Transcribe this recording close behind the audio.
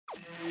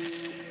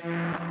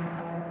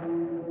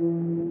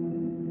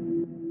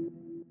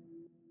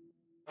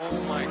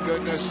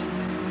this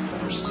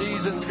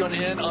season's going to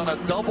end on a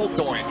double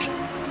doink.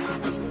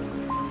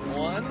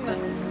 One.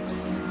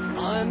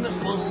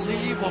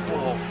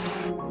 Unbelievable.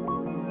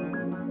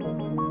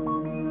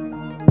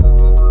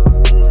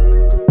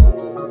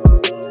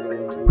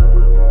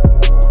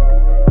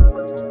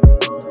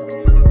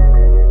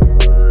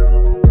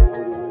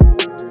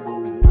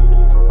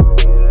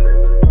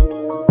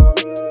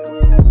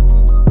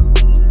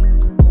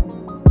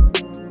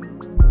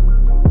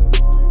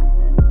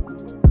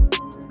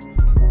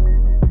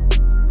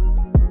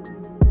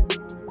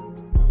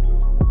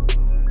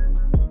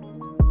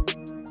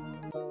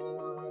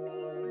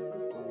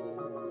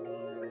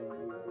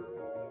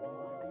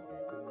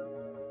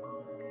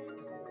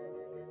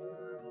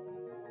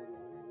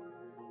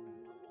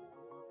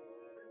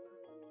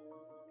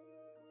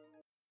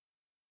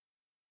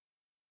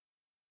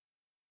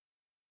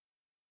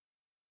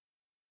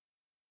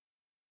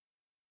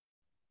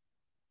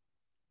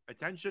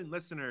 Attention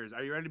listeners,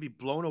 are you ready to be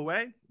blown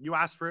away? You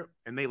asked for it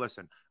and they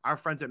listen. Our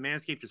friends at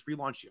Manscaped just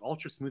relaunched the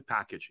Ultra Smooth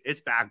Package. It's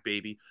back,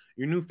 baby.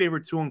 Your new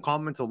favorite tool and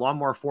complement to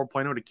Lawnmower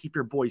 4.0 to keep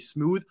your boys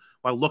smooth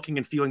while looking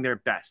and feeling their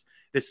best.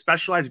 This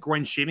specialized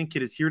groin shaving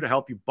kit is here to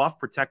help you buff,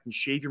 protect, and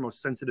shave your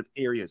most sensitive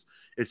areas.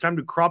 It's time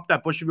to crop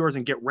that bush of yours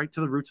and get right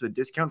to the roots with a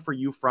discount for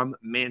you from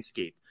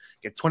Manscaped.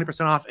 Get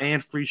 20% off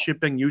and free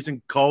shipping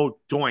using code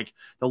DOINK.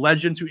 The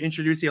legends who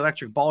introduced the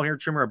electric ball hair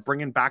trimmer are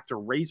bringing back the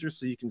razors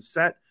so you can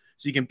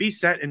be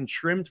set and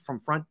trimmed from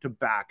front to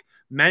back.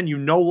 Men, you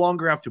no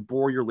longer have to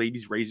bore your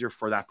lady's razor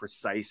for that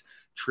precise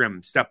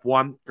trim. Step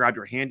one, grab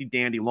your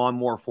handy-dandy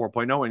Lawnmower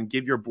 4.0 and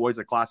give your boys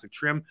a classic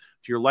trim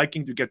to your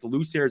liking to get the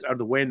loose hairs out of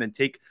the way, and then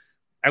take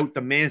out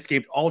the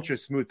Manscaped Ultra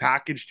Smooth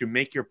Package to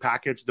make your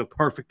package the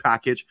perfect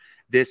package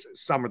this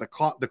summer. The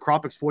crop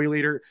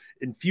exfoliator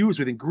infused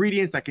with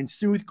ingredients that can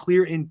soothe,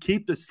 clear, and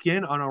keep the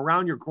skin on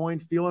around your groin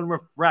feeling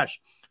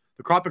refreshed.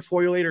 The crop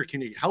exfoliator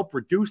can help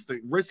reduce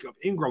the risk of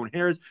ingrown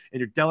hairs in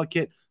your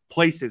delicate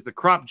places. The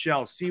crop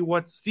gel, see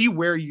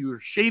where you're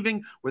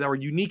shaving with our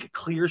unique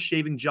clear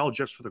shaving gel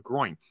just for the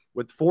groin.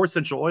 With 4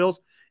 essential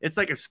oils, it's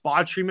like a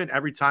spa treatment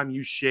every time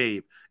you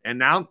shave. And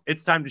now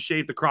it's time to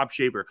shave the crop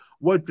shaver.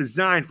 Was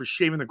designed for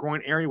shaving the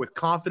groin area with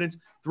confidence.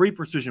 3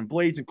 precision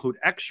blades include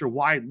extra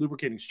wide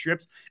lubricating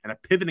strips and a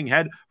pivoting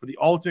head for the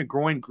ultimate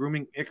groin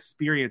grooming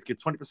experience. Get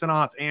 20%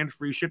 off and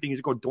free shipping.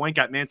 Use code DOINK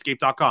at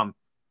manscaped.com.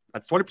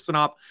 That's 20%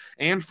 off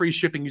and free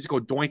shipping. Use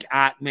code DOINK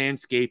at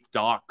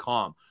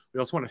manscaped.com. We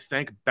also want to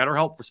thank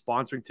BetterHelp for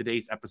sponsoring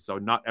today's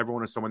episode. Not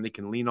everyone is someone they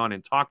can lean on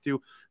and talk to.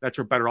 That's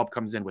where BetterHelp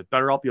comes in. With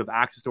BetterHelp, you have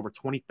access to over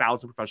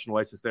 20,000 professional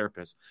licensed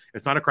therapists.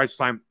 It's not a crisis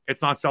time.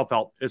 It's not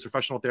self-help. It's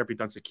professional therapy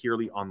done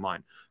securely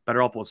online.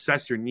 BetterHelp will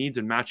assess your needs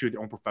and match you with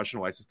your own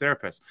professional licensed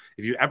therapist.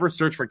 If you ever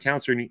search for a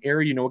counselor in the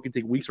area, you know it can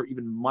take weeks or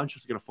even months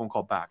just to get a phone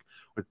call back.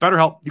 With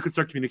BetterHelp, you can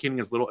start communicating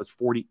as little as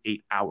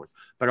 48 hours.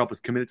 BetterHelp is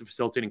committed to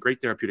facilitating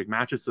great therapeutic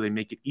matches, so they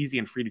make it easy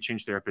and free to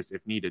change therapists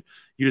if needed.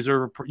 You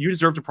deserve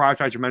to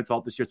prioritize your mental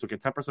health this year, so get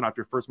 10% off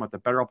your first month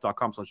at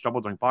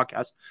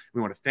BetterHelp.com/DoubleDoingPodcast.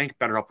 We want to thank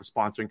BetterHelp for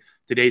sponsoring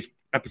today's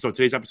episode.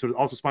 Today's episode is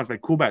also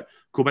sponsored by CoolBet.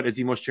 CoolBet is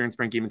the most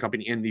transparent gaming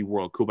company in the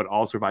world. CoolBet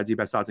also provides the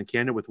best odds in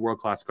Canada with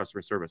world-class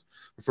customer service.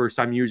 For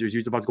first-time users,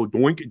 use the button code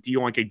DOINK,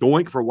 D-O-I-N-K,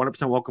 DOINK, for a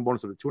 100% welcome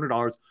bonus of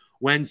 $200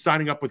 when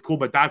signing up with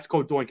CoolBet. That's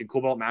code DOINK, and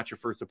CoolBet will match your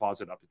first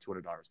deposit up to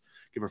 $200.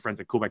 Give our friends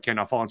at CoolBet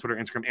Canada. Follow on Twitter,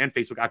 Instagram, and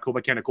Facebook at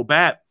CoolBet Canada.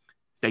 CoolBet.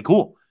 Stay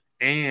cool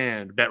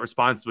and bet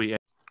responsibly.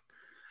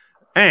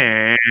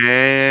 And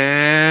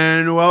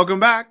welcome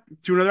back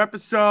to another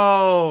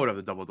episode of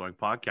the Double Doink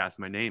Podcast.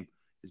 My name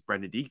is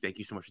Brendan Deek. Thank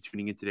you so much for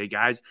tuning in today,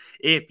 guys.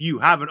 If you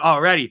haven't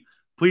already,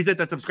 please hit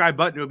that subscribe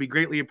button. It would be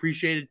greatly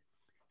appreciated.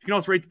 You can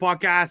also rate the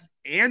podcast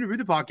and review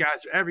the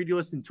podcast wherever you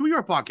listen to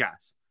your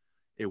podcast.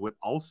 It would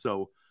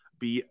also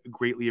be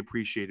greatly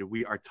appreciated.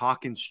 We are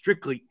talking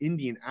strictly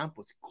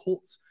Indianapolis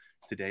Colts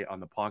today on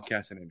the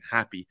podcast, and I'm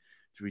happy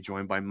to be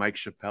joined by Mike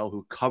Chappell,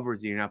 who covers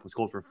the Indianapolis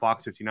Colts for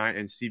FOX59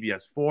 and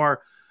CBS4.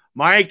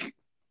 Mike,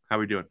 how are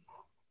we doing?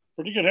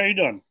 Pretty good. How you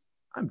doing?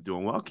 I'm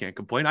doing well. Can't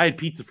complain. I had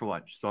pizza for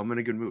lunch, so I'm in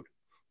a good mood.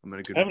 I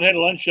haven't had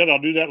lunch yet. I'll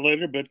do that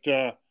later, but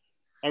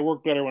I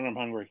work better when I'm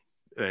hungry.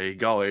 There you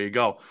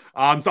go.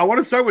 So I want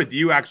to start with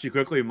you actually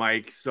quickly,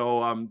 Mike.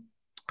 So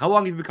how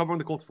long have you been covering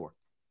the Colts for?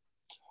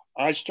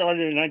 I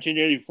started in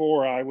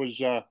 1984. I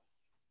was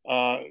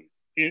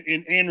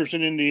in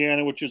Anderson,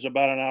 Indiana, which is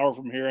about an hour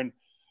from here. And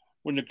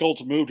when the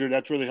Colts moved here,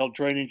 that's where they held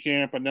training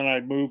camp. And then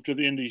I moved to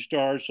the Indy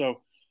Stars.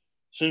 So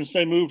since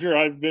they moved here,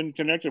 I've been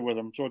connected with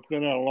them. So it's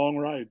been a long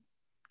ride.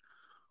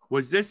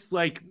 Was this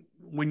like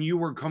when you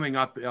were coming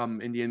up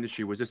in the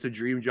industry, was this a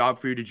dream job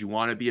for you? Did you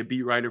want to be a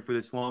beat writer for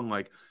this long?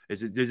 Like,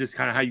 is this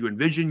kind of how you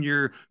envision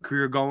your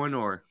career going,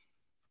 or?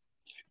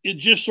 It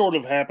just sort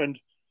of happened.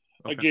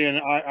 Okay.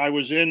 Again, I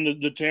was in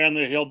the town.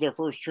 They held their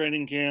first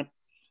training camp,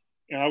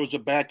 and I was a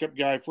backup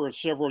guy for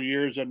several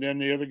years. And then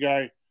the other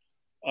guy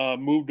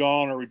moved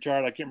on or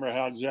retired. I can't remember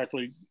how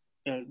exactly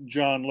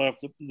John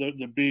left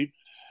the beat.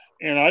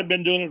 And I've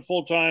been doing it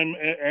full time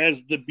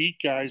as the beat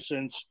guy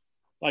since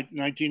like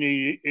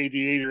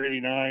 1988 or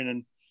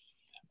 89.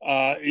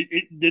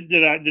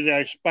 Did I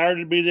aspire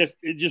to be this?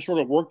 It just sort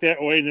of worked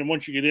that way. And then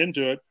once you get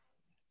into it,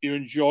 you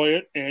enjoy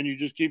it and you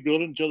just keep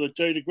doing it until they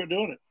tell you to quit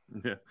doing it.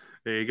 Yeah,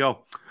 there you go.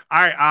 All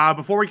right.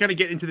 Before we kind of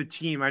get into the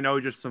team, I know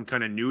just some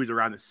kind of news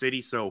around the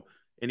city. So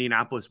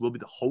Indianapolis will be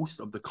the host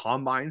of the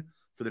Combine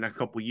for the next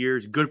couple of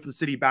years. Good for the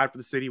city, bad for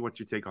the city. What's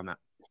your take on that?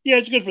 Yeah,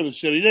 it's good for the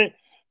city.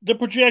 The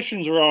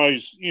projections are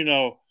always,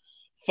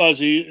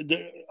 fuzzy.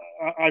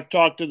 I've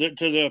talked to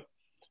the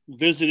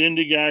Visit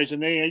Indy guys,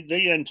 and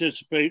they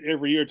anticipate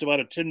every year it's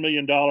about a $10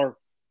 million.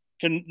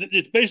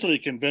 It's basically a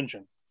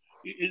convention.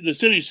 The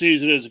city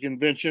sees it as a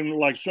convention,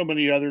 like so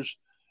many others,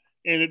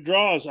 and it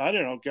draws, I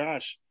don't know,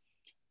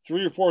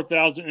 3,000 or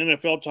 4,000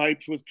 NFL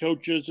types with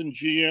coaches and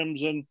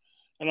GMs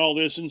and all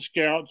this, and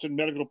scouts and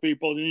medical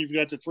people. And then you've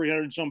got the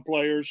 300 and some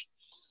players.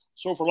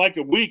 So for like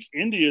a week,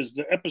 Indy is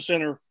the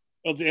epicenter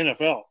of the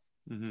NFL.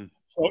 Mm-hmm.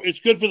 So it's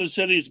good for the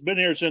city. It's been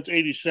here since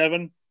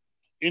 '87.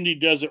 Indy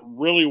does it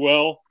really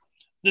well.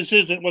 This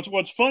isn't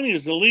what's funny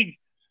is the league.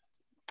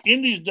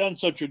 Indy's done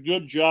such a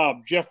good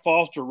job. Jeff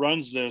Foster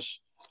runs this.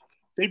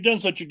 They've done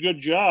such a good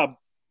job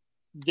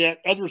that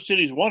other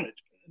cities want it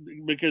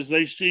because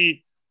they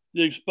see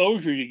the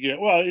exposure you get.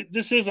 Well,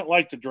 this isn't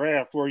like the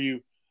draft where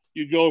you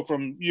go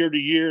from year to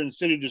year and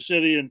city to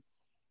city, and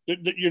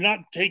you're not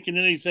taking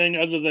anything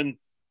other than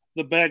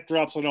the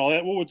backdrops and all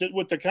that. Well,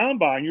 with the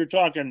Combine, you're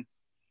talking,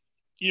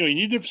 you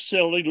need a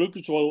facility.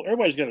 Lucas Oil,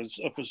 everybody's got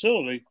a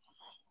facility.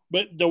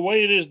 But the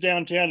way it is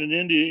downtown in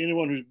Indy,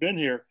 anyone who's been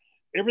here,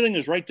 everything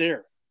is right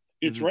there.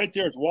 It's mm-hmm. right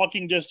there. It's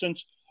walking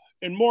distance.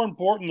 And more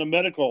important, the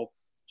medical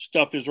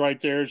stuff is right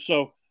there.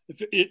 So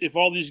if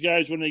all these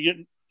guys, when they get,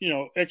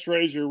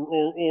 x-rays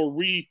or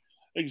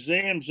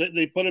re-exams,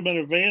 they put them in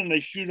a van and they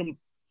shoot them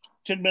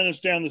 10 minutes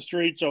down the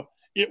street. So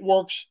it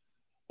works.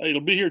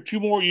 It'll be here 2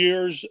 more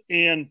years.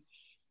 And,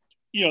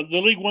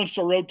 the league wants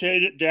to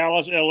rotate it,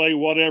 Dallas, LA,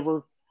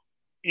 whatever.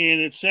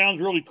 And it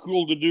sounds really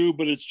cool to do,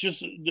 but it's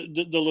just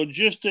the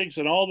logistics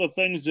and all the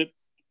things that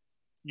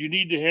you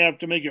need to have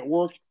to make it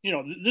work.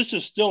 This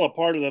is still a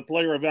part of the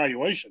player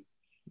evaluation.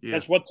 Yeah.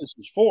 That's what this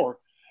is for.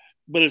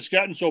 But it's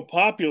gotten so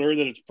popular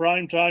that it's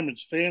prime time,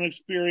 it's fan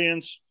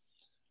experience.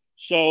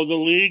 So the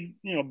league,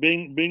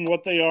 being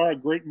what they are, a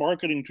great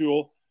marketing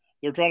tool,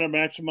 they're trying to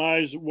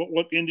maximize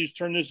what Indy's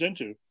turned this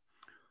into.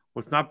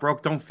 What's not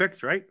broke, don't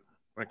fix, right?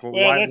 Like,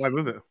 why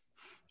move it?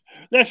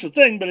 That's the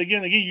thing. But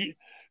again,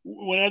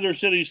 when other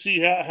cities see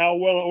how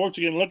well it works,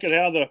 again, look at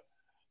how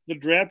the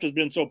draft has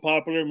been so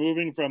popular,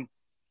 moving from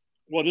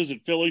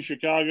Philly,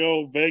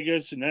 Chicago,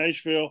 Vegas, and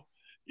Nashville.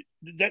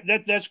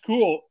 That's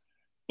cool,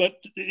 but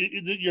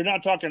you're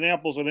not talking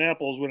apples and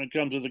apples when it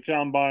comes to the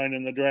Combine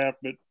and the draft.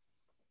 But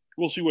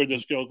we'll see where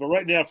this goes. But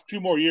right now, for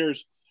 2 more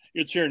years,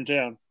 it's here in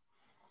town.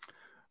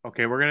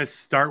 Okay, we're gonna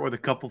start with a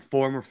couple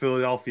former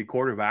Philadelphia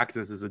quarterbacks.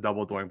 This is a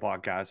Double Doing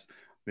podcast,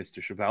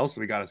 Mr. Chappell.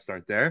 So we got to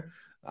start there.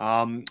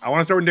 I want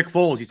to start with Nick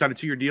Foles. He signed a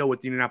 2-year deal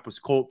with the Indianapolis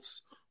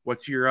Colts.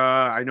 What's your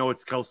I know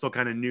it's still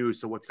kind of new,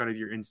 so what's kind of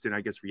your instant,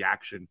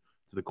 reaction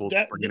to the Colts?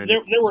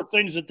 There were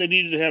things that they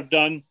needed to have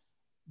done.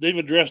 They've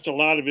addressed a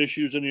lot of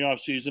issues in the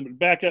offseason,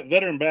 but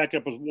veteran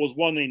backup was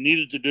one they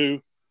needed to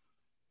do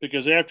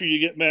because after you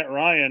get Matt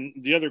Ryan,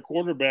 the other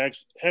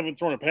quarterbacks haven't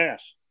thrown a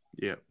pass.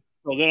 Yeah.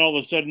 So then all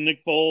of a sudden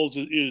Nick Foles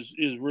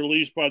is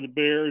released by the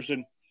Bears,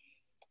 and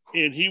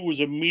he was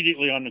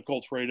immediately on the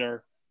Colts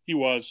radar. He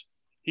was.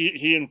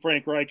 He and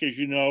Frank Reich, as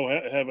you know,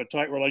 have a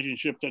tight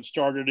relationship that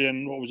started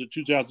in,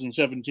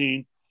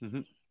 2017.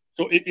 Mm-hmm.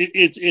 So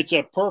it's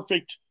a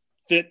perfect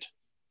fit,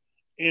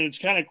 and it's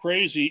kind of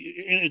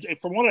crazy. And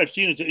from what I've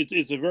seen,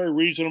 it's a very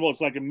reasonable. It's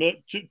like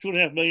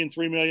 $2.5 million,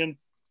 $3 million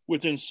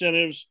with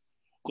incentives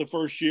the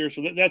first year.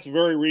 So that's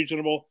very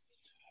reasonable.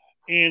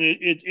 And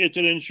it's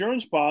an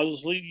insurance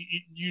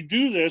policy. You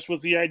do this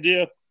with the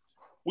idea,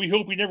 we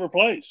hope he never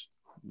plays.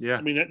 Yeah.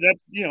 I mean,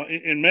 that's,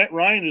 and Matt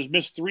Ryan has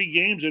missed 3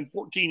 games in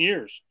 14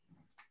 years.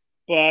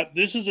 But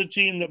this is a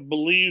team that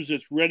believes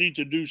it's ready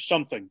to do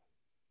something.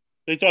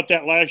 They thought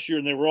that last year,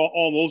 and they were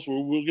almost,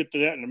 we'll get to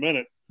that in a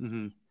minute.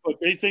 Mm-hmm. But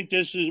they think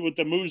this is, with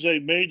the moves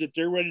they've made, that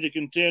they're ready to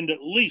contend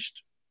at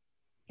least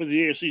for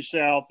the AFC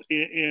South.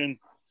 And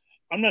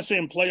I'm not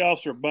saying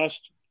playoffs are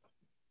bust,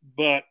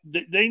 but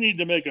they need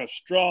to make a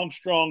strong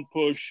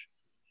push.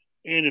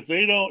 And if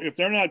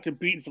they're not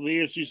competing for the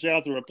AFC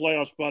South or a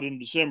playoff spot in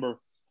December,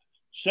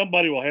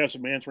 somebody will have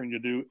some answering to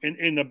do.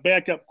 And the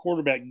backup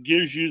quarterback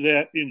gives you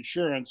that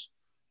insurance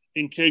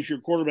in case your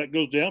quarterback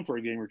goes down for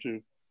a game or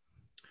 2.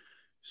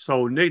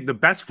 So, Nick, the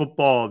best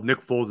football of Nick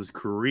Foles'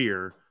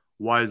 career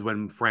was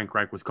when Frank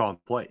Reich was calling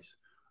plays,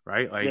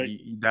 right? Like,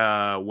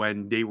 right.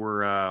 When they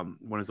were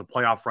when it was a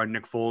playoff run,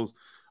 Nick Foles,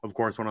 of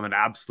course, went on an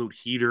absolute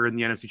heater in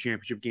the NFC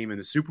Championship game in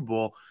the Super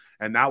Bowl.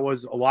 And that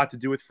was a lot to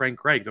do with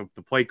Frank Reich, the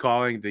play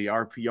calling, the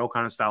RPO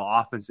kind of style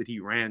offense that he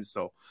ran.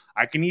 So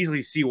I can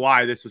easily see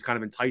why this was kind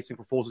of enticing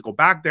for Foles to go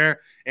back there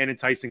and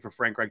enticing for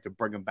Frank Reich to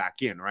bring him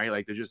back in, right?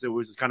 Like, it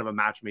was just kind of a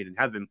match made in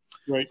heaven.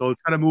 Right. So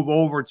let's kind of move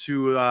over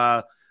to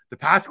the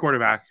past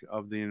quarterback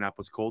of the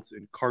Indianapolis Colts,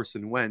 and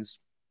Carson Wentz.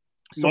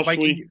 So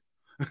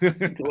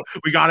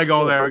We got to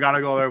go there. We got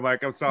to go there,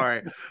 Mike. I'm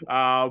sorry.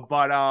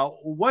 But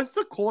was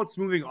the Colts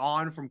moving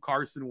on from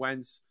Carson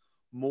Wentz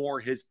more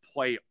his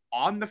play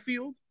on the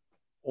field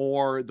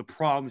or the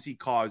problems he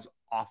caused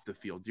off the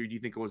field? Do you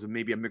think it was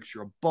maybe a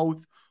mixture of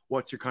both?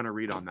 What's your kind of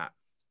read on that?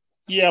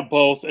 Yeah,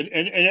 both.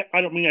 And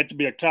I don't mean that to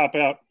be a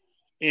cop-out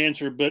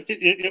answer, but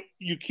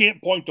you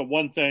can't point to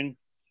one thing.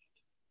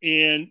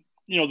 And,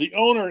 the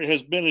owner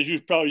has been, as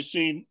you've probably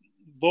seen,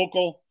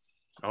 vocal.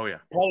 Oh, yeah.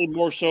 Probably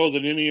more so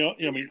than any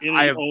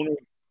owner.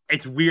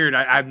 It's weird.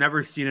 I've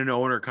never seen an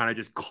owner kind of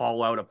just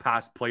call out a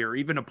past player,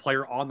 even a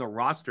player on the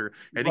roster.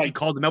 I think he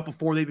called them out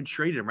before they even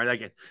traded him, right?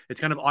 Like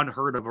it's kind of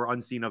unheard of or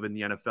unseen of in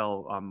the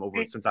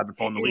NFL since I've been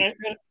following the league.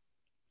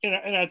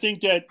 And I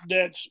think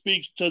that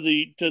speaks to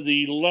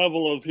the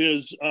level of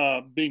his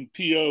being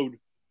PO'd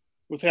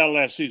with how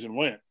last season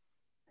went.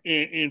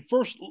 And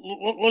first,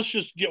 let's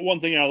just get one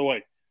thing out of the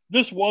way.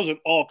 This wasn't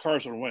all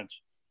Carson Wentz.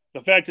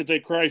 The fact that they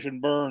crashed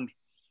and burned,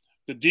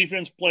 the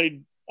defense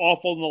played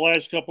awful in the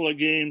last couple of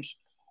games.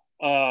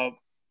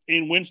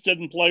 And Wentz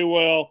didn't play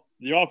well.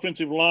 The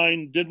offensive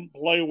line didn't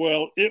play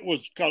well. It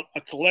was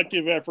a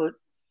collective effort.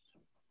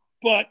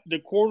 But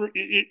the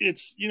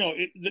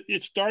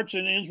it starts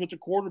and ends with the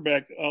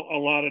quarterback a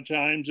lot of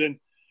times, and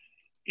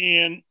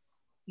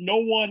no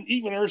one,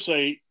 even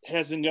Irsay,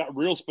 hasn't got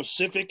real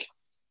specific.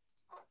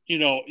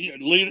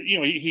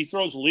 He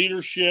throws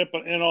leadership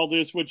and all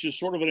this, which is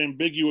sort of an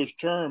ambiguous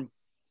term,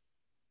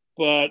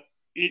 but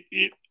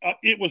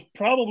it was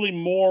probably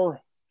more.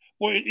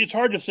 Well, it's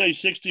hard to say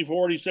 60-40,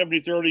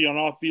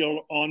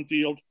 70-30 on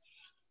field.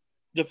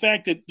 The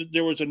fact that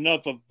there was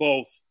enough of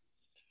both.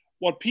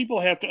 What people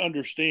have to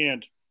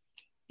understand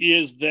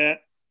is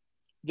that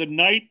the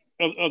night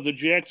of the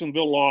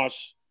Jacksonville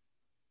loss,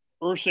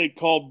 Irsay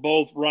called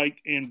both Reich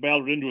and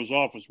Ballard into his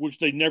office, which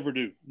they never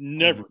do.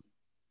 Never.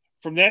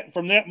 Mm-hmm.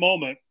 From that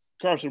moment,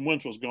 Carson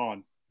Wentz was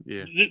gone.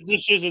 Yeah.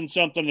 This isn't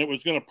something that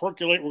was going to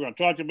percolate. We're going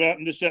to talk about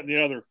and this, that, and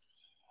the other.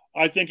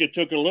 I think it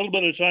took a little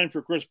bit of time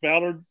for Chris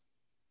Ballard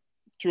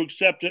to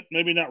accept it.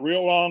 Maybe not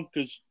real long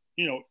because,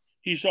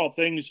 he saw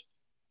things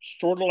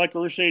sort of like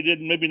Irsay did,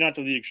 and maybe not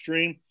to the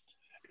extreme.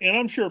 And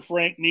I'm sure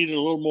Frank needed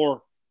a little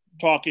more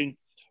talking,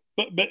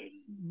 but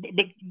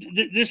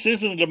this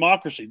isn't a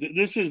democracy.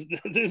 This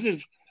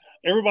is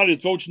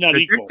everybody's votes not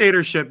equal.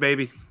 Dictatorship,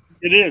 baby.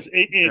 It is,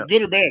 and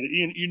good or bad.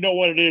 You know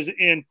what it is,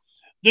 and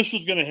this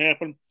was going to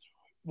happen.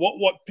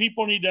 What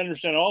people need to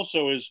understand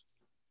also is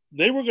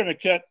they were going to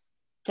cut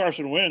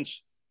Carson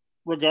Wentz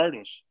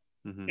regardless,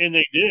 and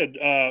they did.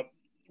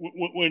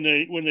 When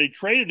they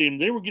traded him,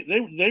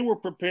 they were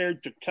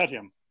prepared to cut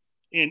him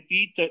and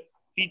eat the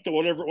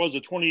whatever it was,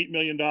 the $28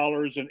 million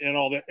and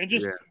all that, and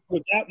just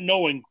without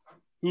knowing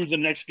who the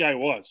next guy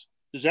was.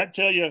 Does that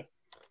tell you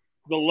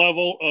the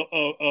level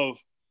of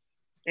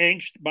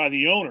angst by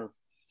the owner?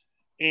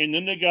 And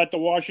then they got the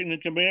Washington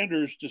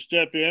Commanders to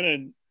step in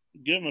and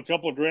give them a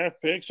couple of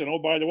draft picks, and oh,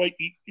 by the way,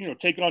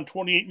 take on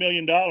 $28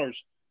 million.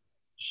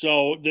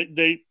 So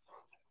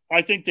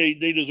I think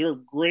they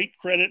deserve great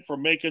credit for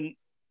making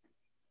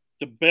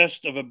the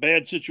best of a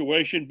bad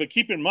situation. But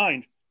keep in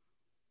mind,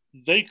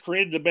 they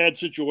created the bad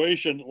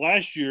situation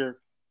last year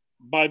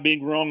by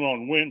being wrong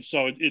on Wentz.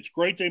 So it's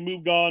great they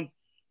moved on,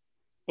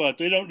 but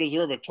they don't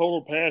deserve a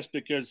total pass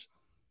because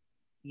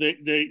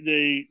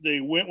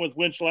they went with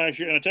Wentz last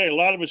year. And I tell you, a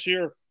lot of us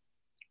here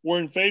were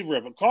in favor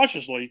of it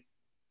cautiously,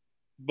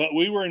 but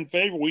we were in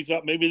favor. We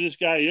thought maybe this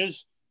guy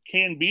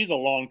can be the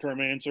long-term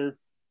answer,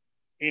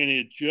 and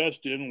it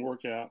just didn't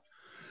work out.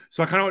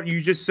 So kind of what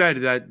you just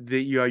said that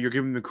you're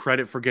giving them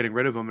credit for getting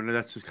rid of him, and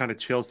that's just kind of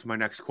chills to my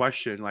next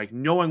question. Like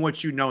knowing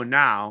what you know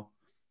now,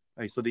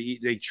 like so they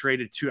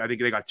traded I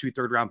think they got 2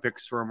 third-round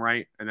picks for him,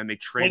 right? And then they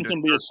traded. One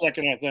can be a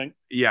second, I think.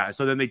 Yeah.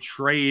 So then they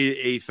trade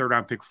a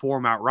third-round pick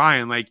for Matt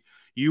Ryan. Like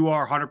you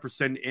are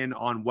 100% in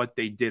on what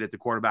they did at the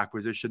quarterback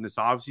position this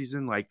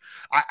offseason. Like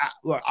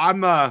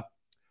I'm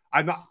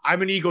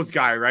an Eagles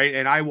guy, right?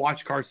 And I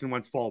watched Carson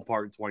Wentz fall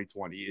apart in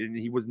 2020,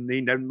 and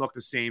they didn't look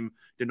the same.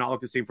 Did not look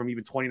the same from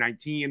even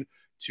 2019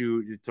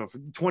 to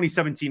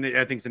 2017.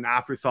 I think it's an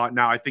afterthought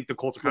now. I think the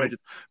Colts kind of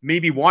just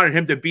maybe wanted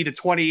him to be the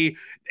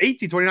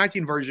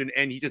 2019 version,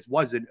 and he just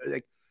wasn't.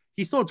 Like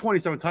he still had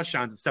 27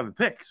 touchdowns and 7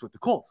 picks with the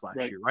Colts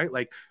last year, right?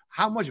 Like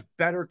how much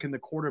better can the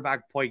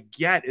quarterback play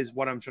get is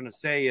what I'm trying to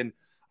say. And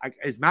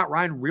is Matt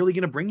Ryan really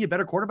going to bring you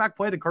better quarterback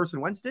play than Carson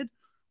Wentz did?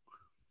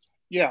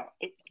 Yeah,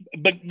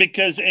 but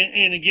because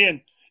and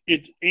again,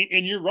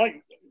 and you're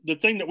right. The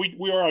thing that we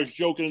were always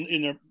joking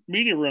in the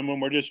media room when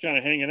we're just kind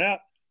of hanging out,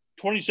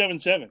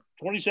 27-7.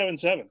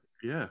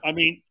 Yeah. I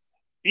mean,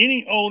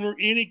 any owner,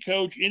 any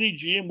coach, any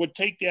GM would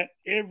take that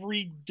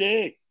every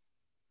day.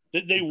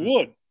 That they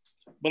would.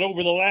 But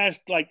over the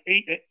last 8,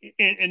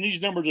 and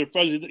these numbers are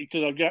fuzzy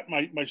because I've got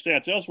my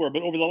stats elsewhere,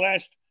 but over the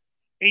last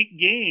 8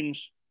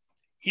 games,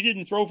 he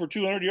didn't throw for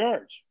 200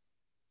 yards.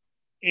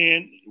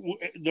 And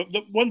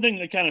the one thing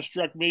that kind of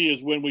struck me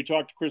is when we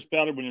talked to Chris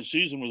Ballard when the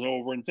season was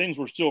over and things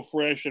were still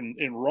fresh and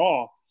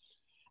raw,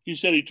 he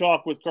said he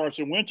talked with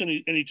Carson Wentz and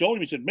he told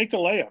him, he said, make the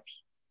layups.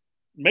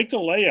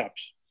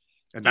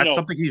 And that's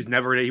something he was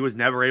never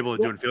able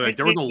to do. And feel like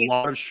there was a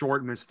lot of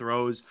short missed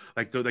throws,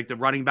 like the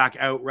running back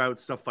out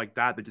routes, stuff like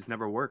that just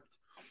never worked.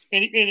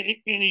 And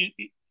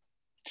he,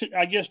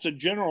 I guess to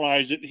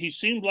generalize it, he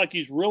seems like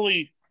he's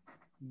really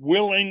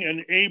willing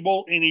and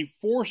able, and he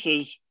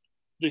forces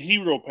the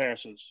hero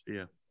passes.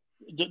 Yeah.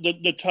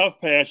 The tough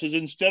passes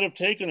instead of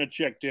taking a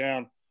check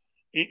down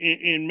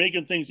and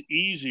making things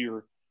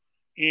easier.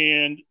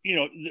 And,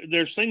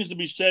 there's things to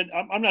be said.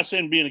 I'm not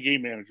saying being a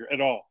game manager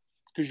at all,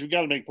 because you've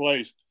got to make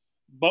plays.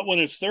 But when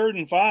it's 3rd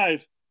and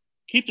 5,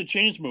 keep the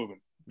chains moving.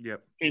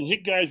 Yep. And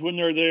hit guys when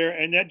they're there.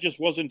 And that just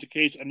wasn't the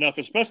case enough,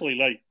 especially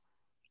late.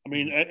 I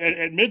mean,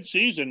 at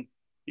midseason,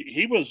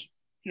 he was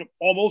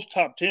almost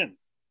top 10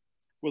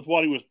 with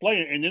what he was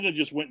playing. And then it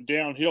just went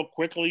downhill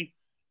quickly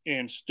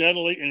and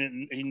steadily,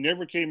 and he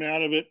never came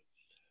out of it.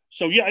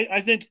 So, yeah,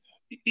 I think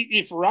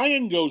if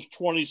Ryan goes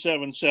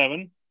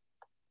 27-7,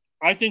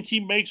 I think he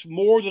makes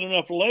more than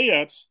enough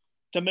layups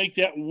to make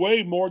that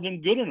way more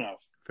than good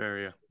enough.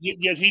 Fair, yeah.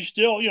 Yet he's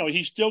still,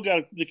 he's still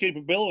got the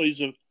capabilities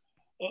of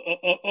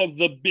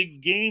the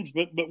big games,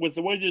 but with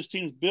the way this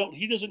team's built,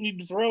 he doesn't need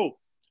to throw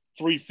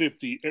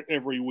 350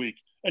 every week.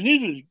 And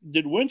neither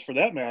did Wentz, for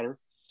that matter,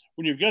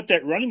 when you've got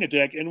that running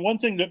attack. And one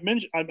thing that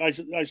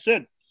I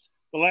said,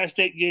 the last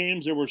 8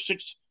 games, there were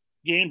 6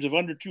 games of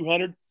under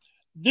 200.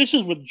 This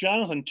is with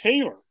Jonathan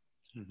Taylor.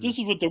 Mm-hmm. This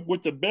is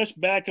with the best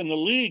back in the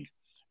league.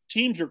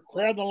 Teams are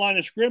crowding the line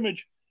of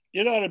scrimmage.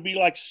 It ought to be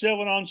like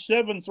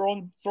 7-on-7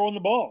 throwing the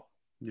ball.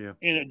 Yeah.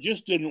 And it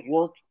just didn't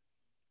work.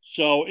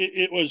 So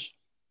it was,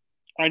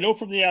 I know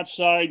from the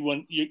outside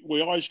when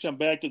we always come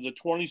back to the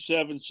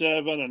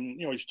 27-7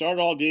 and, he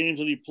started all games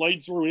and he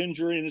played through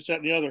injury and this, that,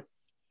 and the other.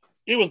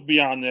 It was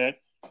beyond that.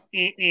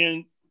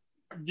 And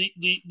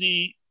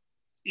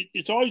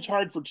it's always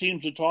hard for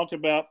teams to talk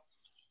about,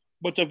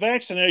 but the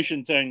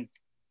vaccination thing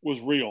was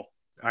real.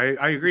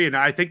 I agree, and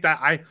I think that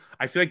I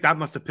feel like that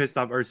must have pissed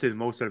off Irsay the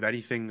most out of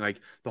anything.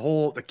 Like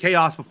the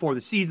chaos before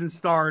the season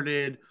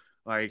started.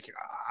 Like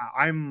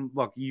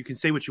look, you can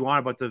say what you want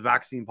about the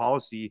vaccine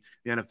policy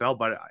in the NFL,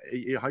 but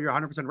you're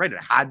 100% right.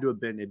 It had to have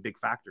been a big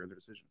factor in the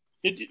decision.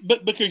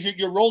 But because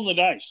you're rolling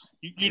the dice,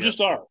 you just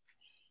are,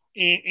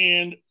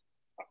 and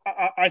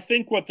I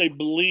think what they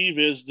believe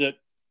is that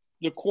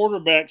the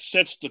quarterback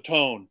sets the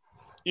tone.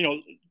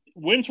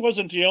 Wentz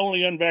wasn't the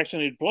only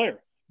unvaccinated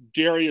player.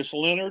 Darius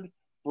Leonard,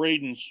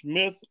 Braden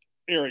Smith,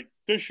 Eric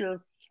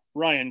Fisher,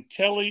 Ryan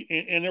Kelly,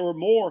 and there were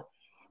more.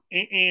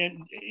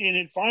 And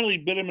it finally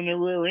bit him in the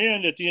rear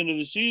end at the end of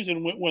the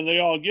season when they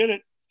all get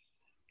it,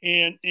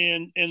 and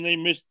they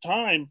missed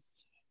time.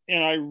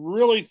 And I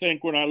really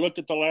think when I looked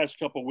at the last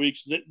couple of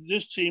weeks that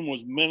this team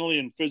was mentally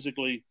and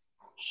physically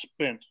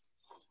spent.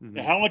 Mm-hmm.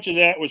 And how much of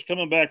that was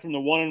coming back from the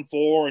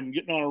 1-4 and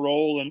getting on a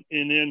roll, and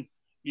then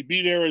you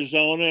beat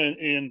Arizona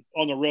and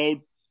on the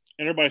road,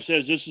 and everybody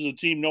says this is a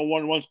team no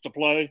one wants to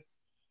play.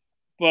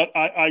 But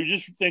I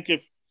just think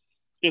if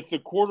the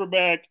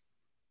quarterback,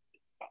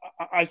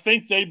 I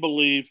think they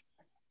believe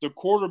the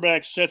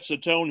quarterback sets the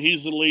tone.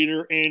 He's the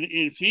leader. And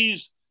if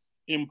he's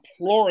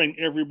imploring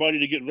everybody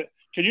to get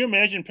 – can you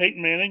imagine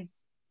Peyton Manning?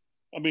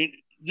 I mean,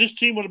 this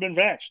team would have been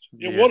vaxxed.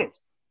 It would have.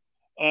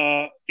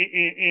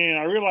 And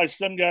I realize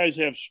some guys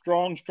have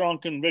strong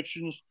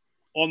convictions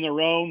on their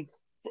own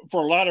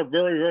for a lot of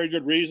very, very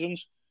good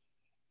reasons.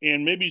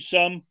 And maybe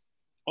some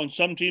on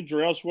some teams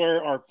or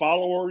elsewhere are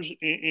followers,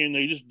 and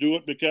they just do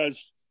it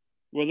because,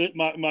 well,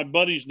 my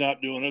buddy's not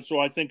doing it, so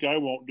I think I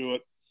won't do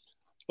it.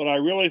 But I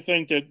really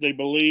think that they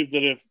believe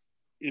that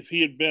if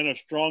he had been a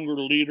stronger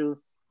leader,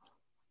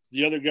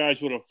 the other guys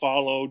would have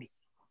followed.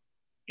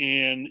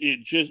 And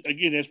it just,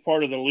 again, that's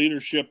part of the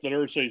leadership that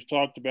Irsay's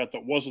talked about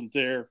that wasn't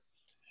there.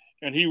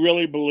 And he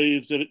really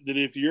believes that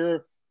if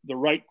you're the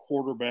right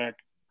quarterback,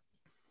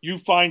 you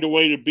find a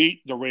way to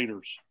beat the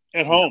Raiders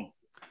at home.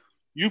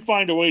 You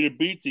find a way to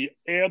beat the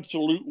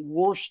absolute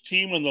worst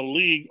team in the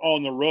league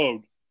on the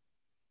road.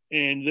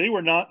 And they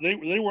were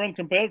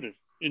uncompetitive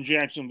in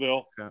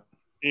Jacksonville. Yeah.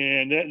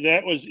 And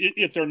that was,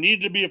 if there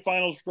needed to be a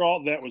final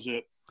straw, that was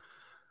it.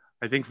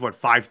 I think for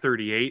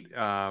 538,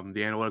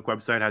 the analytic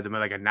website had them at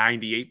like a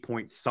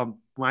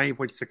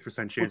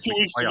 98.6% chance. 2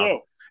 weeks to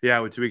go. Yeah,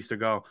 with 2 weeks to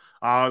go.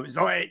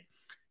 So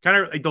kind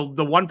of like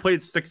the one play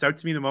that sticks out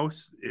to me the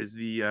most is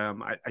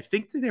I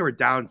think that they were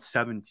down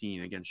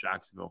 17 against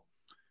Jacksonville.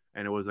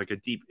 And it was like a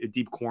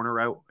deep corner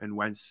route, and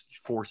Wentz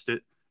forced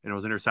it, and it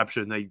was an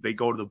interception. They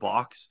go to the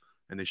box,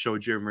 and they showed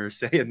Jeremy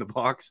Irsay in the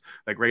box.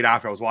 Like right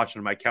after I was watching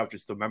on my couch,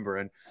 just to remember.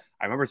 And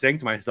I remember saying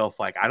to myself,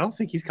 like, I don't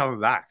think he's coming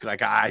back.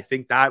 Like I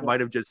think that might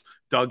have just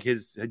dug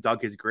his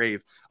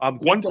grave.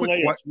 Make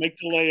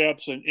the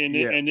layups,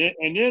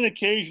 and then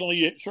occasionally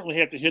you certainly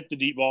have to hit the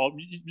deep ball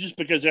just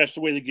because that's the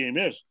way the game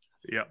is.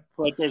 Yeah.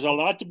 But there's a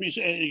lot to be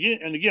said.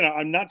 And again,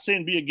 I'm not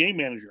saying be a game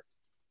manager,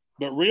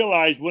 but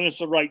realize when it's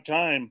the right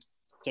time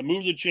to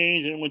move the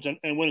change and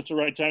when it's the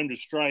right time to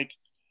strike.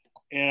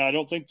 And I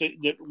don't think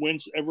that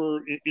Wentz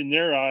ever, in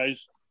their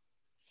eyes,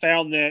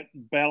 found that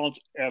balance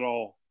at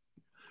all.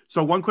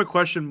 So one quick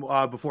question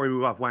before we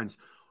move off Wentz.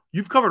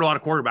 You've covered a lot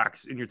of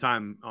quarterbacks in your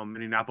time in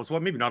Indianapolis. Well,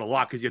 maybe not a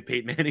lot because you had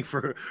Peyton Manning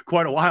for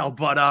quite a while.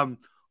 But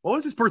what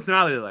was his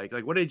personality like?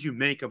 Like, what did you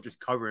make of just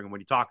covering him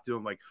when you talked to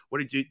him? Like, what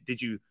did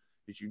you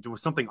do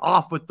something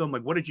off with them?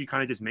 Like, what did you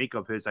kind of just make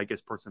of his, I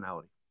guess,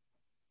 personality?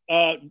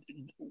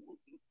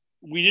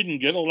 We didn't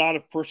get a lot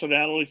of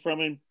personality from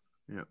him.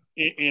 Yeah.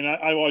 And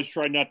I always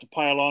tried not to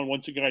pile on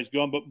once the guy's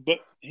gone, but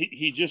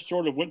he just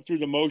sort of went through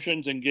the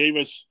motions and gave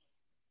us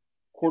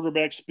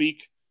quarterback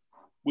speak.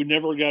 We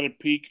never got a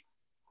peek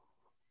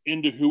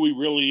into who he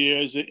really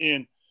is.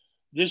 And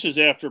this is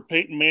after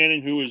Peyton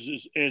Manning, who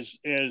is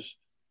as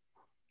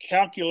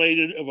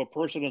calculated of a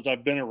person as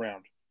I've been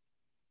around.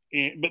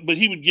 But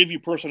he would give you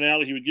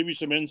personality. He would give you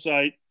some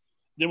insight.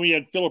 Then we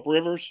had Phillip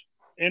Rivers,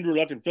 Andrew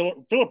Luck, and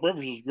Phillip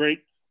Rivers was great.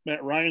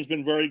 Matt Ryan's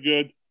been very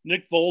good.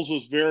 Nick Foles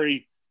was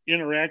very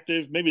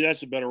interactive. Maybe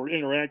that's a better word,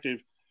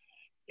 interactive.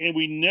 And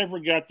we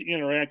never got the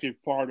interactive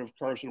part of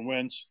Carson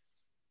Wentz.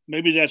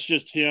 Maybe that's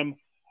just him.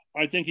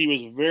 I think he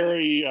was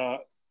very, I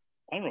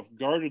don't know if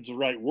guarded's the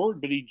right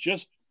word, but he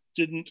just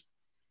didn't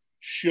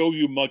show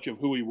you much of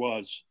who he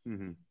was.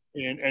 Mm-hmm.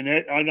 And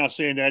that, I'm not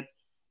saying that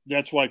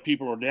that's why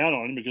people are down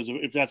on him, because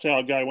if that's how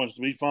a guy wants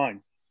to be,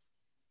 fine.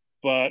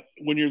 But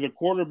when you're the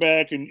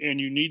quarterback and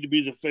you need to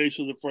be the face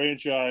of the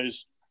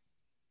franchise,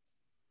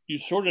 you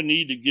sort of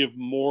need to give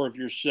more of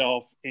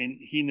yourself, and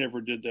he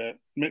never did that.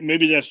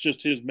 Maybe that's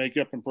just his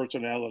makeup and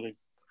personality.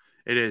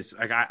 It is.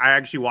 Like I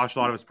actually watched a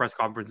lot of his press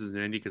conferences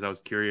in Indy because I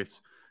was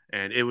curious,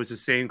 and it was the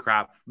same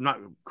crap. Not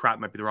crap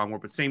might be the wrong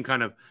word, but same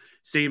kind of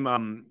same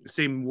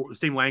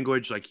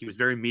language. Like he was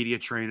very media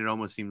trained. It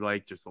almost seemed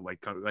like just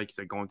like you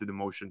said, going through the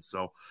motions.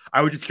 So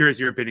I was just curious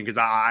your opinion because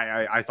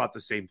I thought the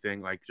same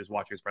thing. Like just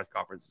watching his press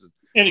conferences.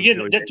 And again,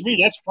 to me,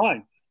 that's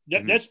fine.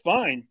 That's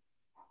fine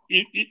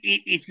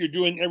if you're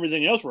doing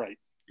everything else right.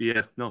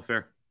 Yeah. No,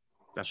 fair.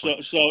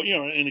 Definitely. So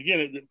and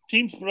again, the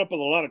teams put up with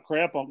a lot of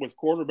crap with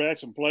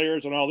quarterbacks and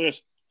players and all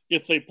this.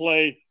 If they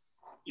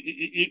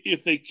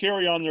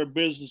carry on their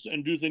business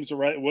and do things the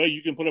right way,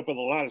 you can put up with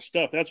a lot of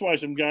stuff. That's why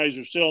some guys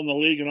are still in the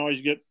league and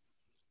always get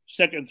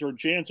second and third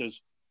chances.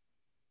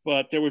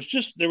 But there was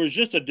just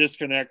a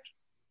disconnect,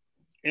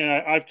 and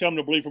I've come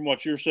to believe from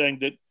what you're saying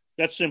that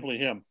that's simply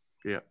him.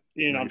 Yeah,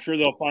 and I'm sure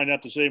they'll find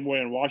out the same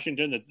way in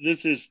Washington, that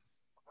this is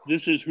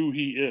who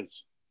he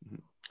is.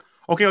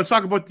 Okay, let's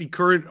talk about the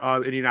current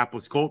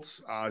Indianapolis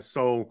Colts.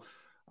 So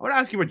I want to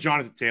ask you about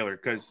Jonathan Taylor,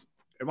 because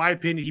in my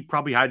opinion, he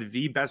probably had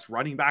the best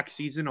running back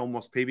season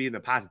almost maybe in the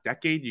past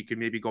decade. You can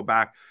maybe go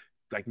back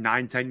like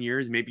 9-10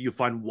 years. Maybe you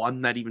find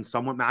one that even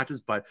somewhat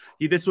matches, but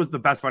this was the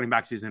best running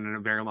back season in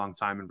a very long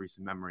time in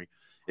recent memory.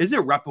 Is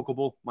it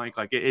replicable, Mike?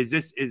 Like,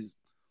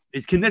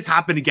 can this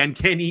happen again?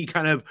 Can he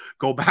kind of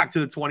go back to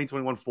the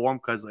 2021 form?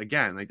 Because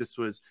again, like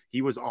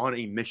he was on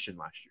a mission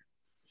last year.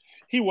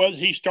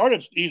 He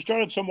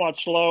started somewhat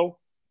slow,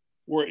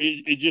 where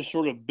it just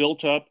sort of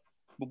built up.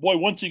 But boy,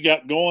 once he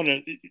got going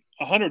at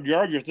 100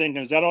 yards, you're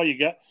thinking, is that all you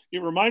got?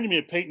 It reminded me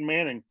of Peyton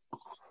Manning.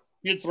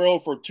 He'd throw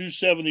for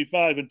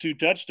 275 and 2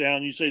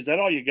 touchdowns. You say, is that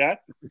all you got?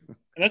 And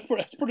that's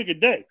a pretty good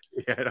day.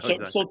 Yeah,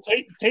 so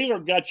Taylor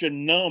got you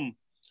numb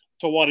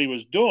to what he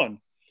was doing.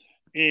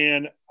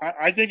 And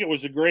I think it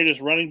was the greatest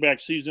running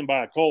back season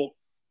by a Colt.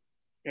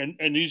 And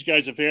these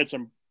guys have had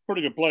some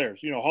pretty good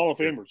players, Hall of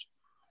Famers.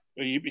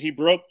 He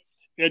broke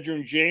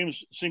Edgerrin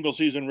James' single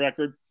season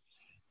record.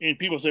 And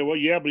people say, well,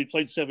 yeah, but he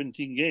played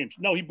 17 games.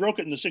 No, he broke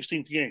it in the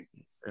 16th game.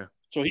 Yeah.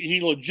 So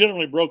he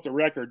legitimately broke the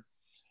record.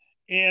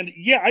 And,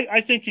 yeah, I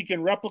think he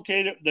can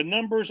replicate it. The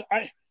numbers,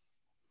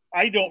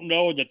 I don't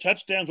know. The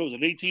touchdowns, what was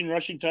it, 18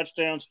 rushing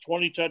touchdowns,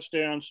 20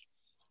 touchdowns.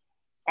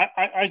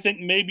 I think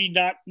maybe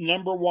not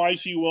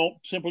number-wise he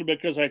won't, simply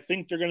because I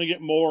think they're going to get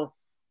more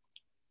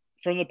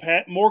from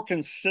more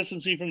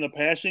consistency from the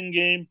passing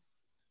game.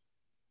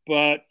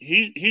 But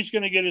he's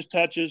going to get his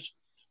touches.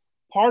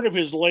 Part of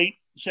his late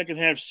second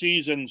half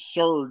season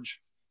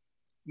surge,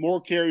 more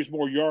carries,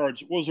 more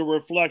yards, was a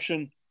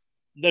reflection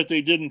that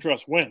they didn't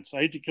trust Wentz.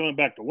 I hate to coming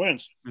back to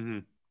Wentz.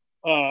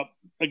 Mm-hmm.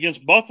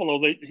 Against Buffalo,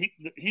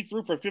 he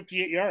threw for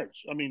 58 yards.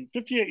 I mean,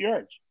 58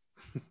 yards.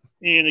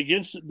 And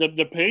against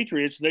the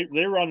Patriots,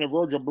 they were on the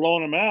verge of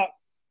blowing them out,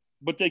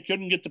 but they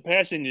couldn't get the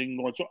passing game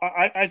going. So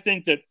I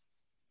think that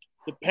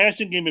the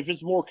passing game, if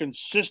it's more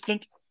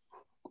consistent,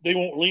 they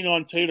won't lean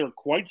on Taylor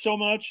quite so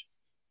much.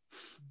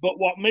 But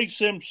what makes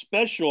him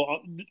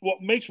special,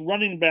 what makes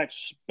running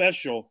backs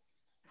special,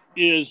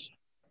 is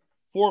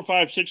 4,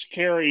 5, 6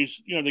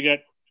 carries. They got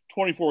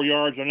 24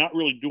 yards. They're not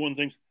really doing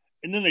things,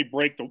 and then they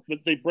break the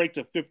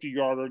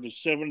 50-yarder, the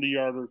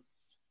 70-yarder,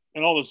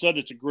 and all of a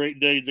sudden it's a great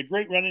day. The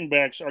great running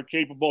backs are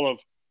capable of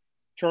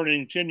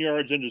turning 10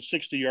 yards into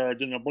 60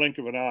 yards in the blink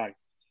of an eye,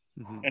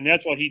 and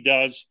that's what he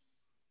does.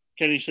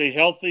 Can he stay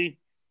healthy?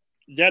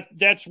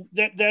 That's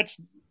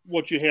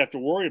what you have to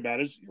worry about.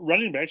 Is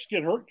running backs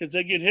get hurt because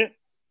they get hit.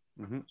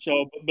 Mm-hmm.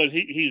 So, but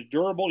he's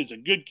durable. He's a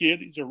good kid.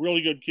 He's a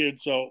really good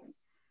kid. So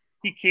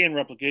he can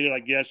replicate it, I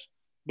guess,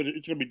 but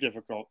it's going to be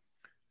difficult.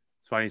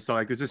 It's funny. So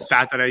like, there's a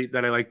stat that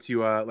I like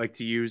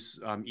to use,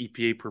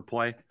 EPA per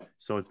play.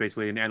 So it's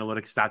basically an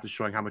analytics stat that's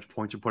showing how much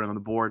points you're putting on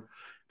the board.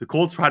 The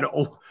Colts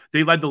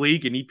they led the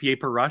league in EPA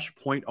per rush,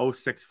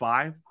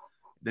 0.065.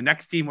 The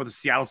next team was the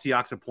Seattle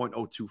Seahawks at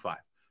 0.025.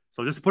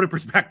 So just to put in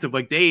perspective,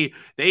 like they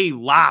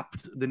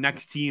lapped the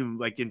next team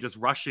like in just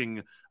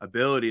rushing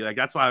ability. Like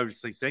that's why I was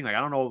just like saying, like I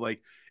don't know,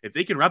 like if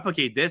they can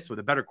replicate this with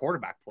a better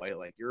quarterback play,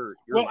 like you're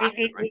well,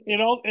 laughing, right?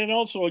 and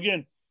also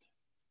again,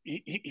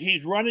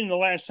 he's running the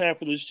last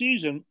half of the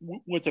season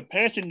with the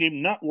passing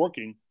game not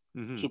working,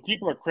 so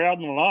people are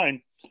crowding the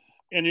line,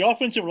 and the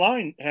offensive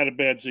line had a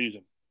bad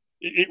season.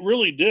 It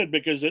really did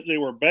because they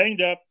were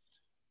banged up.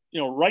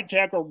 You know, right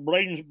tackle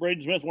Braden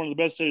Smith, one of the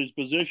best at his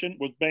position,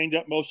 was banged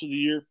up most of the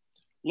year.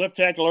 Left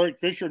tackle Eric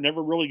Fisher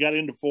never really got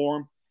into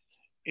form,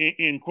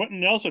 and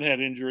Quentin Nelson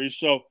had injuries.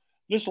 So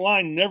this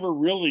line never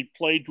really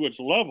played to its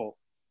level.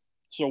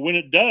 So when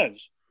it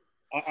does,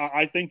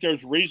 I think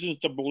there's reasons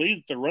to believe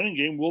that the running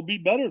game will be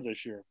better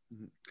this year.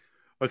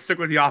 Let's stick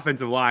with the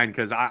offensive line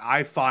because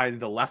I find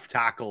the left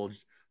tackle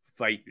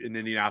fight in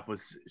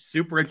Indianapolis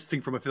super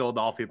interesting from a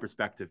Philadelphia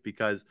perspective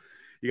because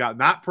you got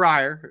Matt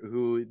Pryor,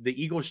 who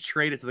the Eagles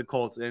traded to the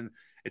Colts, and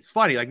it's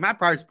funny, like Matt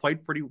Pryor's played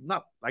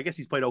I guess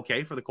he's played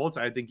okay for the Colts.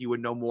 I think you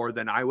would know more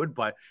than I would,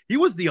 but he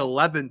was the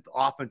 11th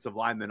offensive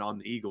lineman on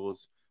the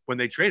Eagles when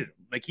they traded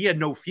him. Like he had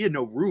no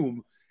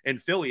room in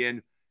Philly,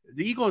 and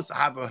the Eagles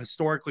have a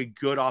historically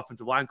good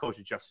offensive line coach,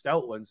 Jeff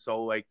Stoutland.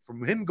 So like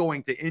from him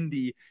going to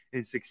Indy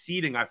and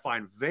succeeding, I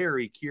find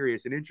very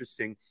curious and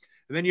interesting.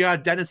 And then you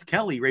had Dennis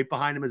Kelly right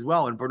behind him as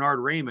well, and Bernard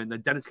Raymond.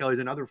 And Dennis Kelly is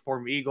another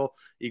former Eagle.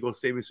 Eagles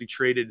famously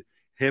traded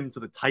him to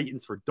the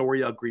Titans for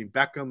Dorial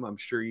Green-Beckham. I'm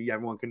sure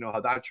everyone can know how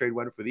that trade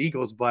went for the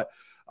Eagles. But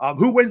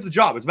who wins the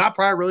job? Is Matt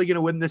Pryor really going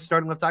to win this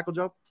starting left tackle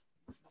job?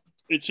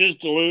 It's his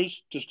to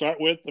lose to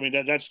start with. I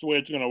mean, that's the way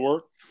it's going to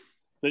work.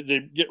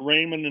 They get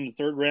Raymond in the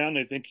third round.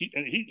 They think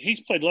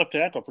he's played left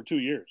tackle for 2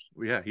 years.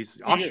 Well, yeah, he's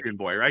Austrian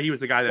boy, right? He was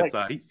the guy that's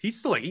right. He's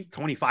still he's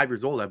 25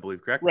 years old, I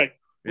believe, correct? Right.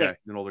 Yeah, right.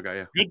 An older guy.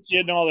 Yeah, good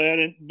kid and all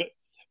that. But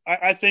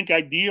I think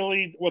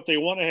ideally what they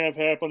want to have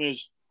happen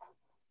is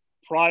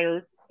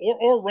Pryor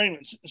or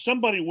Raymond,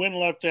 somebody win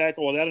left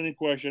tackle without any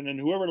question, and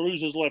whoever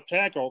loses left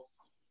tackle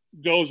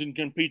goes and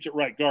competes at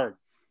right guard.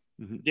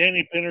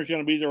 Danny Pinner's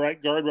going to be the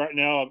right guard right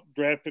now, a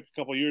draft pick a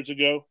couple of years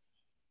ago.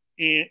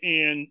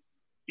 And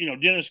you know,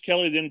 Dennis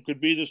Kelly then could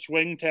be the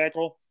swing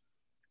tackle.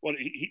 Well,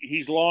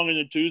 he's long in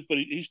the tooth, but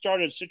he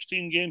started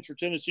 16 games for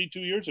Tennessee 2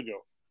 years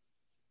ago.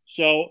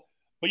 So,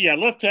 but yeah,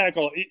 left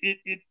tackle,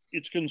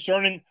 it's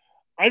concerning.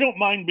 I don't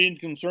mind being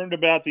concerned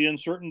about the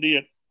uncertainty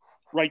at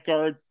right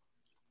guard.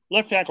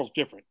 Left tackle's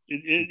different.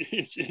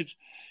 It's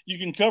you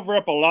can cover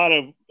up a lot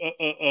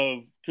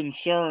of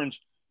concerns.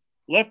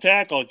 Left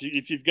tackle,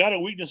 if you've got a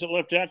weakness at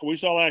left tackle, we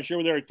saw last year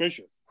with Eric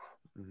Fisher.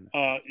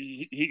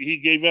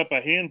 He gave up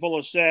a handful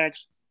of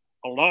sacks,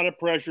 a lot of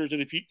pressures,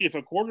 and if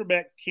a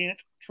quarterback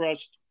can't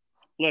trust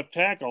left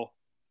tackle,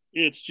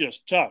 it's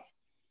just tough.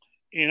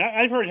 And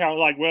I've heard how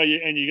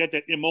you got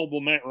that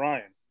immobile Matt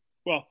Ryan.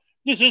 Well,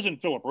 this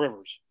isn't Phillip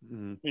Rivers. I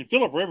mean,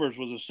 Phillip Rivers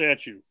was a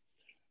statue.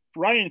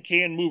 Ryan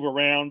can move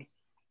around.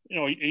 You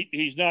know,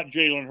 he's not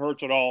Jalen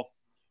Hurts at all,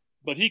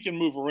 but he can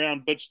move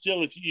around. But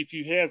still, if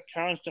you have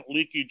constant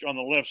leakage on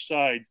the left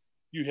side,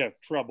 you have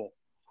trouble.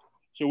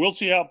 So we'll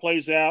see how it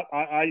plays out.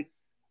 I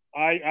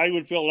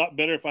would feel a lot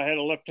better if I had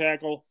a left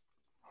tackle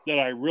that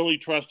I really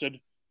trusted,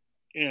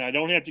 and I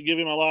don't have to give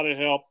him a lot of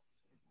help.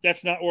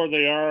 That's not where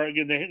they are.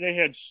 Again, they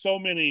had so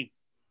many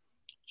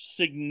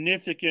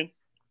significant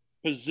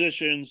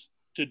positions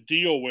to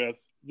deal with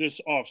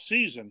this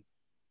offseason,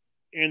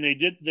 and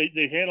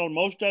they handled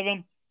most of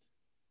them.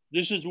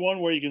 This is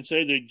one where you can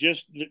say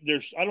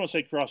I don't want to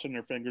say crossing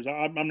their fingers.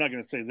 I'm not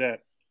going to say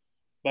that,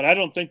 but I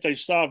don't think they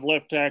solved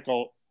left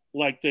tackle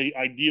like they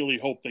ideally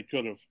hoped they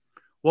could have.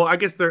 Well, I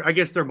guess their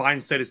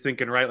mindset is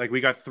thinking, right, like we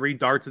got 3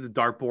 darts at the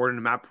dartboard,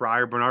 and Matt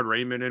Pryor, Bernard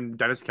Raymond, and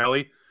Dennis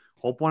Kelly.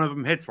 Hope one of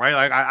them hits, right?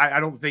 Like I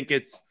don't think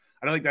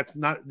that's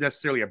not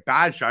necessarily a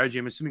bad strategy.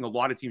 I'm assuming a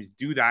lot of teams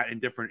do that in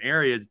different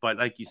areas, but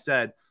like you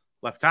said,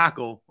 left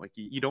tackle, like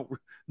you don't,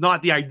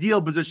 not the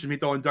ideal position to be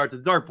throwing darts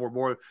at the dartboard,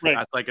 more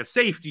right. Like a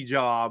safety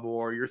job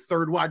or your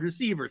third wide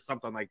receiver,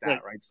 something like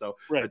that, right? So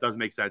it does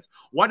make sense.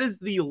 What is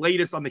the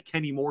latest on the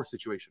Kenny Moore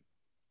situation?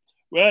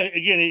 Well,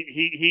 again,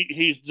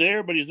 he's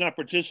there, but he's not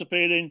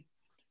participating,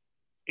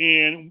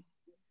 and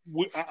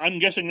I'm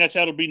guessing that's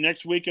how it'll be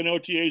next week in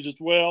OTAs as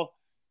well,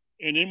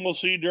 and then we'll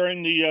see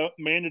during the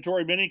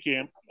mandatory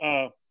minicamp.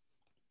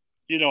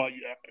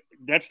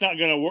 That's not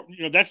going to work.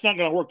 That's not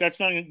going to work. That's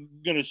not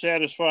going to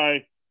satisfy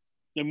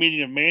the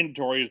meaning of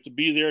mandatory, is to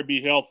be there,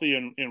 be healthy,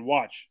 and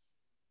watch.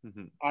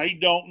 I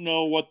don't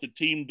know what the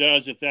team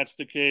does if that's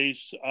the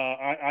case.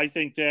 I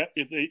think that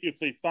if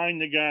they find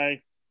the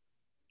guy,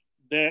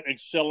 that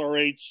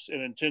accelerates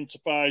and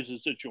intensifies the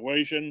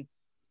situation.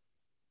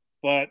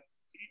 But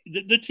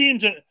the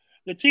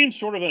team's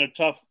sort of in a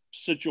tough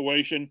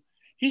situation.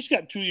 He's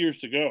got 2 years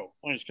to go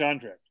on his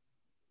contract,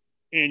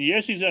 and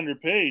yes, he's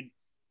underpaid.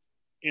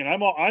 And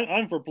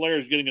I'm for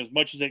players getting as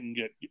much as they can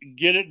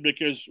get it,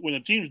 because when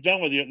the team's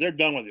done with you, they're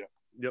done with you.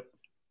 Yep.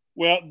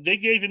 Well, they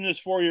gave him this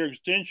 4-year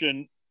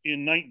extension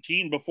in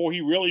 19 before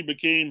he really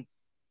became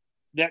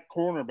that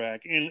cornerback.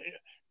 And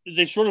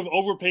they sort of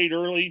overpaid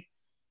early,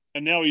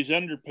 and now he's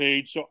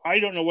underpaid. So I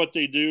don't know what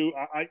they do.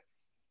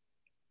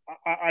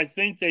 I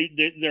think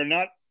they're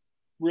not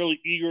really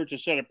eager to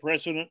set a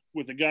precedent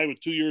with a guy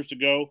with 2 years to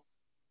go,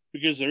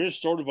 because there is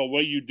sort of a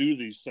way you do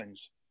these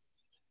things.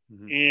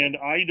 Mm-hmm. And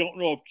I don't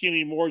know if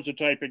Kenny Moore's the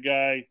type of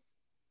guy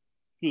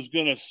who's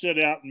going to sit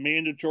out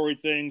mandatory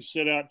things,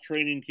 sit out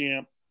training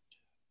camp.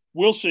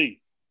 We'll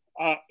see.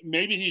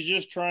 Maybe he's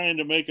just trying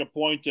to make a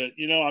point that,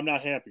 I'm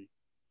not happy.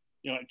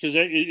 Because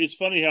it's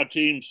funny how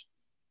teams,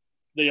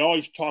 they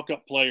always talk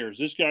up players.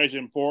 This guy's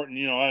important.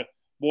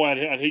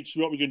 I'd hate to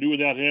see what we can do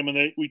without him.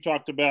 And we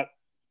talked about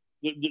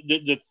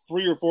the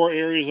 3 or 4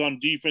 areas on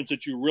defense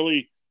that you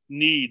really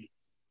need.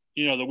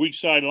 The weak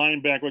side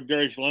linebacker with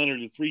Darius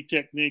Leonard, the 3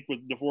 technique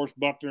with DeForest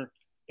Buckner,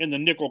 and the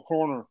nickel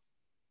corner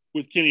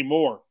with Kenny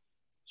Moore.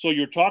 So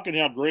you're talking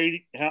how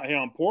great,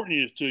 how important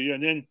he is to you.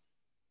 And then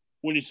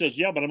when he says,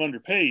 yeah, but I'm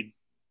underpaid,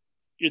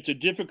 it's a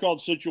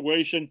difficult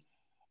situation.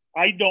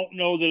 I don't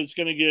know that it's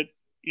going to get,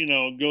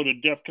 go to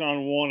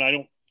DEFCON 1. I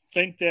don't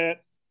think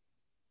that,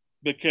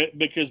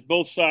 because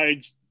both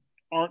sides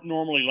aren't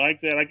normally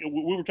like that.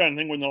 We were trying to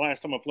think when the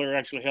last time a player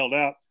actually held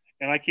out,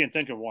 and I can't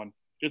think of one.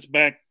 It's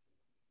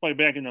probably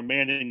back in the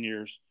Manning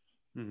years.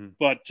 Mm-hmm.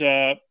 But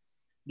the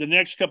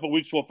next couple of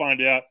weeks we'll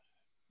find out.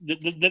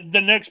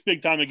 The next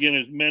big time again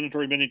is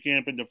mandatory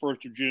minicamp in the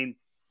 1st of June,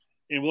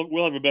 and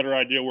we'll have a better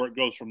idea where it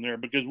goes from there,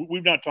 because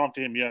we've not talked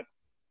to him yet.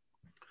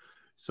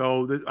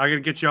 So I'm going to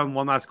get you on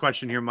one last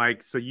question here,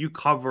 Mike. So you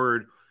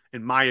covered,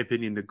 in my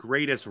opinion, the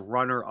greatest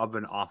runner of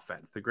an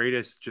offense, the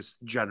greatest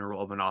just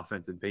general of an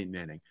offense in Peyton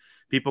Manning.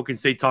 People can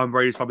say Tom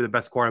Brady's probably the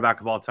best quarterback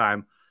of all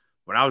time.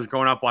 When I was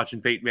growing up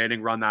watching Peyton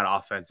Manning run that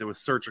offense, it was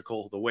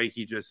surgical, the way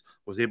he just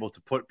was able to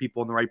put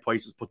people in the right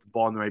places, put the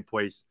ball in the right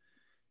place.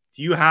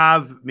 Do you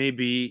have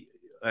maybe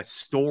a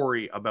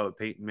story about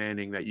Peyton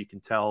Manning that you can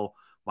tell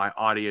my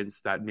audience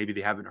that maybe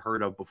they haven't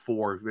heard of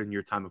before in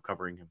your time of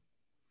covering him?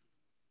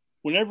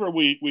 Whenever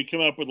we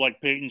come up with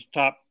like Peyton's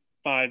top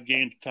 5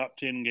 games, top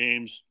 10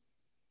 games,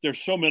 there's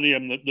so many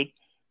of them that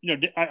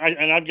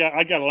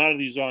I got a lot of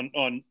these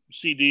on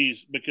CDs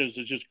because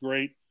it's just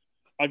great.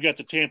 I've got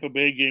the Tampa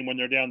Bay game when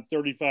they're down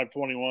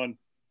 35-21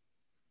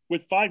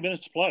 with 5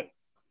 minutes to play.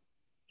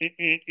 And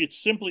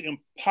it's simply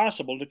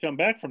impossible to come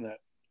back from that.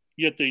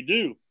 Yet they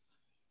do.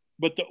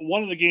 But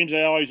one of the games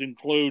I always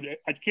include,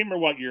 I can't remember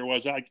what year it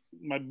was.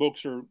 My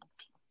books are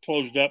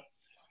closed up.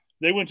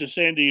 They went to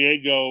San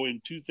Diego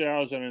in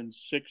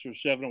 2006 or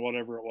 7 or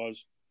whatever it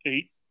was,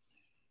 8.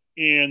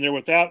 And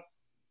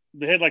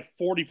they had like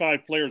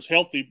 45 players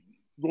healthy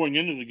going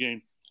into the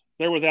game.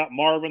 They're without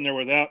Marvin. They're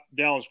without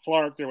Dallas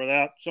Clark. They're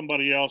without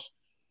somebody else.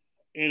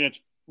 And it's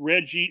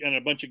Reggie and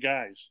a bunch of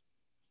guys.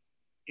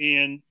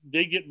 And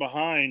they get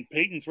behind.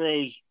 Peyton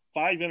throws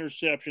 5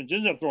 interceptions,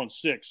 ends up throwing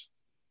 6.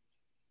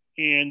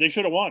 And they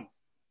should have won.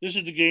 This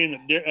is the game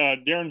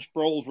that Darren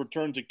Sproles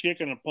returns a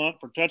kick and a punt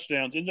for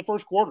touchdowns in the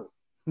first quarter.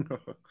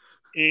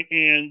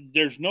 and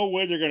there's no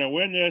way they're going to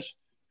win this.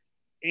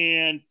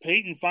 And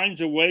Peyton finds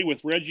a way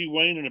with Reggie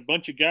Wayne and a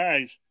bunch of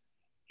guys,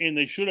 and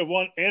they should have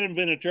won. Adam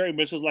Vinatieri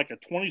misses like a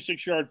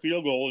 26-yard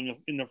field goal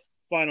in the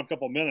final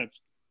couple minutes,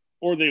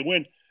 or they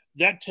win.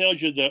 That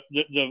tells you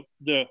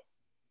the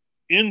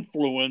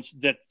influence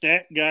that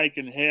guy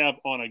can have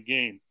on a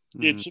game.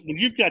 Mm-hmm. It's when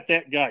you've got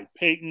that guy,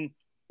 Peyton,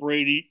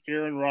 Brady,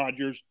 Aaron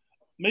Rodgers,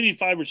 maybe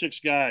 5 or 6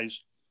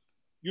 guys,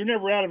 you're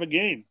never out of a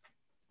game.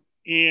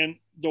 And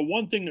the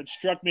one thing that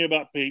struck me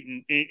about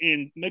Peyton,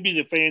 and maybe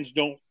the fans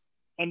don't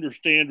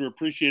understand or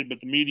appreciate it, but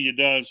the media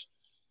does,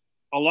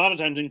 a lot of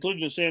times,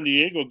 including the San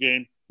Diego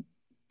game,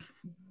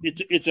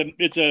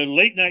 it's a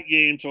late night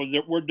game, so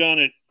that we're done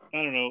at,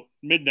 I don't know,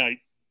 midnight,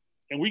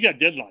 and we got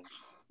deadlines.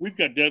 We've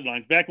got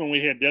deadlines back when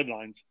we had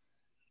deadlines.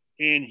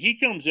 And he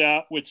comes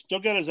out with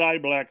still got his eye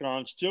black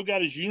on, still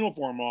got his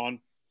uniform on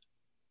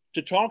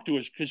to talk to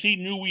us because he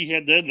knew we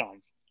had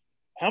deadlines.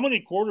 How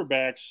many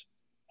quarterbacks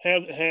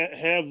have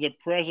the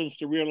presence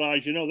to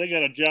realize, they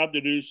got a job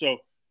to do, so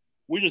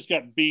we just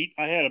got beat.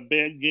 I had a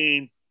bad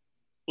game.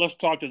 Let's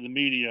talk to the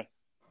media.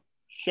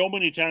 So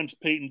many times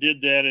Peyton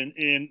did that,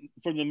 and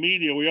from the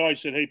media, we always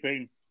said, hey,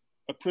 Peyton,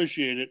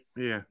 appreciate it.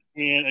 Yeah.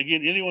 And,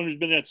 again, anyone who's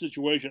been in that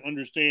situation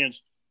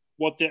understands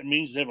what that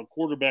means to have a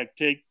quarterback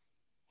take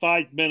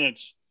 5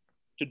 minutes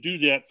to do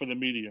that for the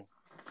media.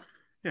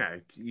 Yeah,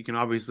 you can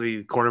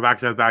obviously –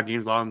 quarterbacks have bad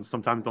games.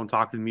 Sometimes don't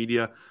talk to the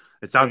media.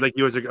 It sounds like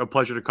you was a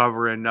pleasure to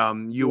cover, and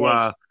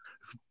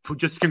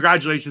just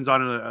congratulations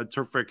on a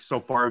terrific so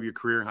far of your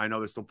career. I know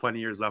there's still plenty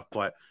of years left,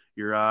 but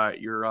you're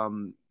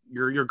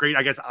great,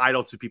 I guess,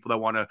 idol to people that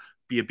want to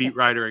be a beat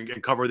writer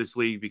and cover this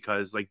league,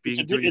 because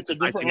doing this since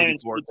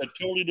 1984. It's a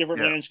totally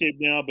different landscape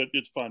now, but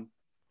it's fun.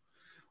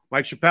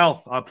 Mike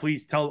Chappell,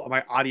 please tell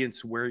my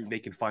audience where they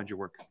can find your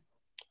work.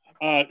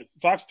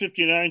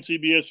 FOX59,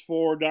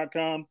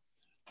 CBS4.com,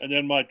 and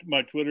then my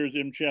Twitter is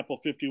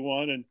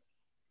mchappell51, and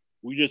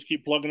we just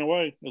keep plugging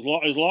away. As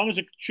long as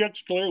the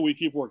check's clear, we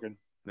keep working.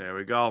 There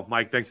we go.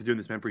 Mike, thanks for doing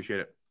this, man.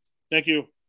 Appreciate it. Thank you.